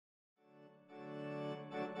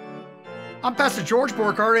I'm Pastor George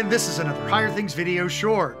Borghardt, and this is another Higher Things video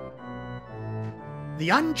short. The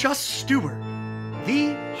Unjust Steward,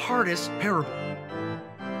 the hardest parable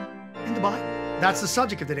in the Bible. That's the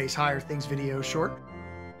subject of today's Higher Things video short.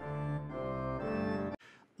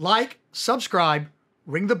 Like, subscribe,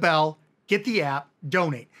 ring the bell, get the app,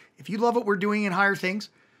 donate. If you love what we're doing in Higher Things,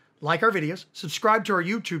 like our videos, subscribe to our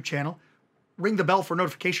YouTube channel, ring the bell for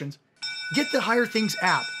notifications, get the Higher Things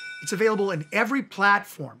app. It's available in every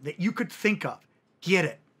platform that you could think of. Get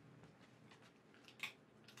it.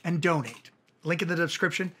 And donate. Link in the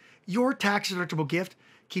description. Your tax-deductible gift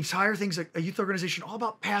keeps Higher Things, a youth organization, all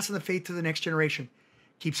about passing the faith to the next generation.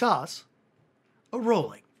 Keeps us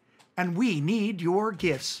a-rolling. And we need your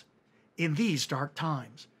gifts in these dark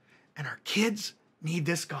times. And our kids need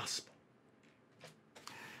this gospel.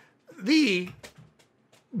 The,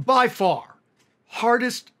 by far,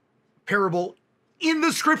 hardest parable in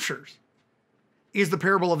the scriptures is the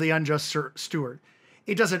parable of the unjust steward.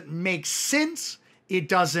 It doesn't make sense. It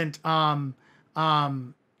doesn't, and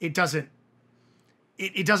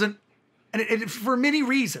for many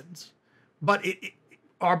reasons, but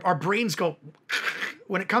our brains go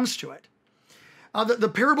when it comes to it.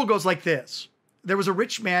 The parable goes like this. There was a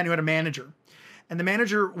rich man who had a manager, and the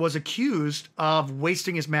manager was accused of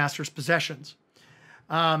wasting his master's possessions.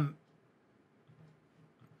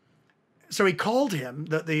 So he called him,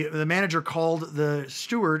 the manager called the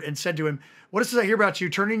steward and said to him, "What is this I hear about you?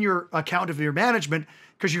 Turn in your account of your management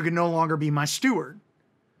because you can no longer be my steward."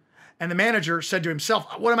 And the manager said to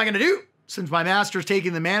himself, "What am I going to do? Since my master's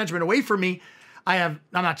taking the management away from me, I'm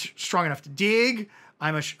not strong enough to dig.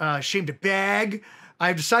 I'm ashamed to beg. I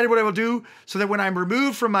have decided what I will do so that when I'm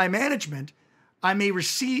removed from my management,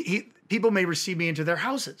 people may receive me into their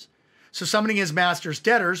houses." So summoning his master's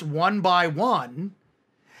debtors one by one,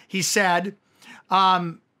 he said,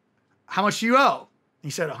 "How much do you owe?" He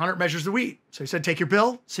said, 100 measures of wheat. So he said, "Take your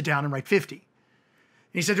bill, sit down and write 50. And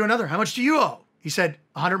he said to another, "How much do you owe?" He said,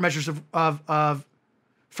 100 measures of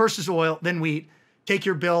first is oil, then wheat. Take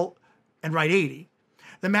your bill and write 80.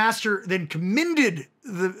 The master then commended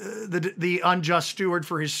the unjust steward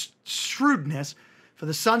for his shrewdness, for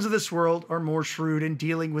the sons of this world are more shrewd in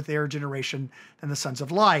dealing with their generation than the sons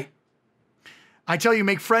of light. I tell you,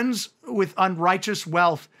 make friends with unrighteous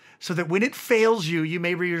wealth, so that when it fails you, you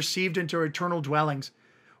may be received into eternal dwellings.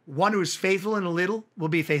 One who is faithful in a little will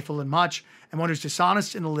be faithful in much, and one who's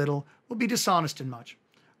dishonest in a little will be dishonest in much,"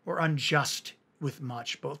 or unjust with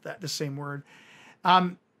much, both the same word.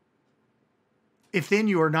 If then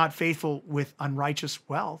you are not faithful with unrighteous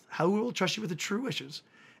wealth, how will we trust you with the true riches?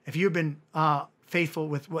 If you have been faithful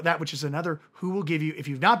with that which is another, who will give you, if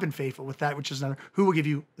you've not been faithful with that which is another, who will give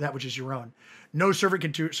you that which is your own? No servant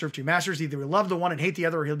can serve two masters. Either he'll love the one and hate the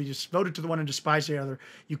other, or he'll be devoted to the one and despise the other.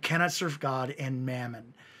 You cannot serve God and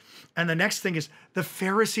mammon. And the next thing is, the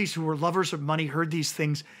Pharisees, who were lovers of money, heard these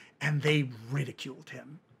things and they ridiculed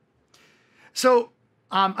him. So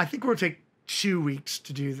I think we'll take 2 weeks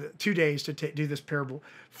to do 2 days to do this parable.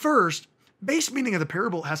 First, base meaning of the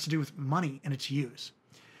parable has to do with money and its use.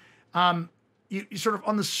 You sort of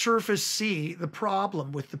on the surface see the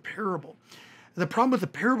problem with the parable. The problem with the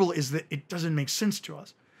parable is that it doesn't make sense to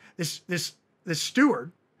us. This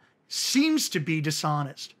steward seems to be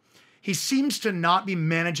dishonest. He seems to not be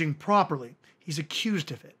managing properly. He's accused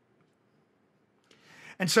of it.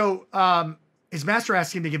 And so his master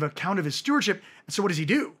asks him to give account of his stewardship. And so what does he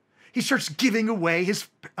do? He starts giving away his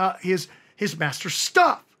master's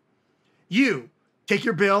stuff. You take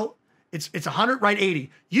your bill. It's 100, write 80.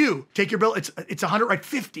 You take your bill. It's 100, write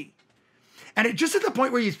 50. And it just at the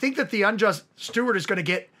point where you think that the unjust steward is going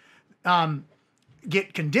to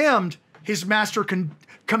get condemned, his master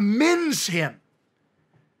commends him.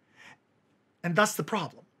 And that's the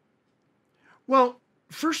problem. Well,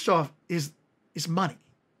 first off is money.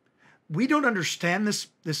 We don't understand this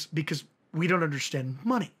because we don't understand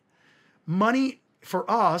money. Money for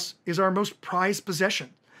us is our most prized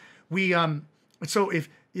possession. So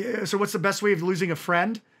what's the best way of losing a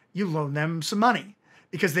friend? You loan them some money,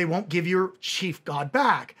 because they won't give your chief God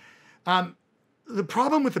back. The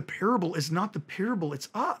problem with the parable is not the parable, it's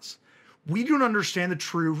us. We don't understand the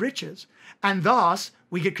true riches, and thus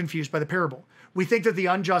we get confused by the parable. We think that the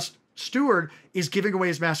unjust steward is giving away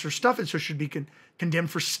his master's stuff and so should be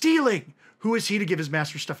condemned for stealing. Who is he to give his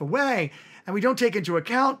master's stuff away? And we don't take into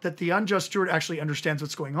account that the unjust steward actually understands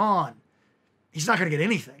what's going on. He's not going to get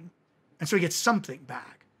anything, and so he gets something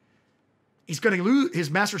back. He's going to lose. His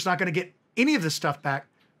master's not going to get any of this stuff back.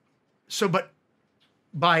 So, but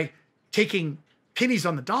by taking pennies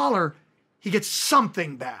on the dollar, he gets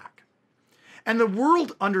something back. And the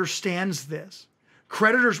world understands this.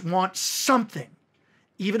 Creditors want something.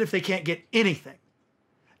 even if they can't get anything,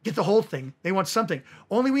 get the whole thing. They want something.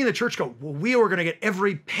 Only we in the church go, well, we are going to get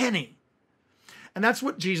every penny. And that's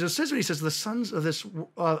what Jesus says when he says the sons of this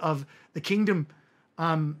of the kingdom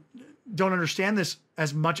don't understand this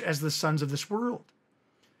as much as the sons of this world.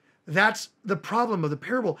 That's the problem of the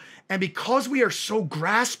parable. And because we are so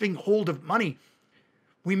grasping hold of money,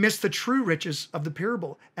 we miss the true riches of the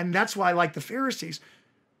parable. And that's why, like the Pharisees,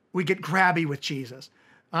 we get grabby with Jesus.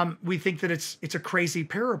 We think that it's a crazy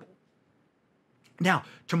parable. Now,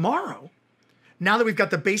 tomorrow, now that we've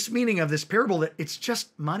got the base meaning of this parable, that it's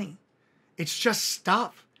just money. It's just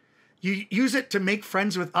stuff. You use it to make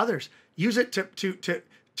friends with others. Use it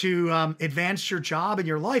to advance your job and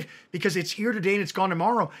your life, because it's here today and it's gone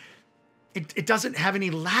tomorrow. It doesn't have any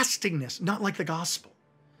lastingness, not like the gospel.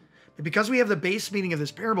 But because we have the base meaning of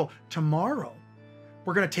this parable, tomorrow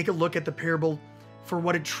we're going to take a look at the parable for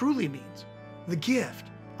what it truly means, the gift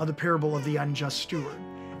of the parable of the unjust steward,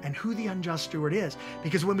 and who the unjust steward is.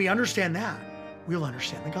 Because when we understand that, we'll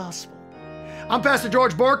understand the gospel. I'm Pastor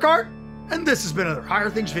George Borghardt, and this has been another Higher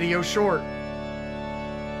Things video short.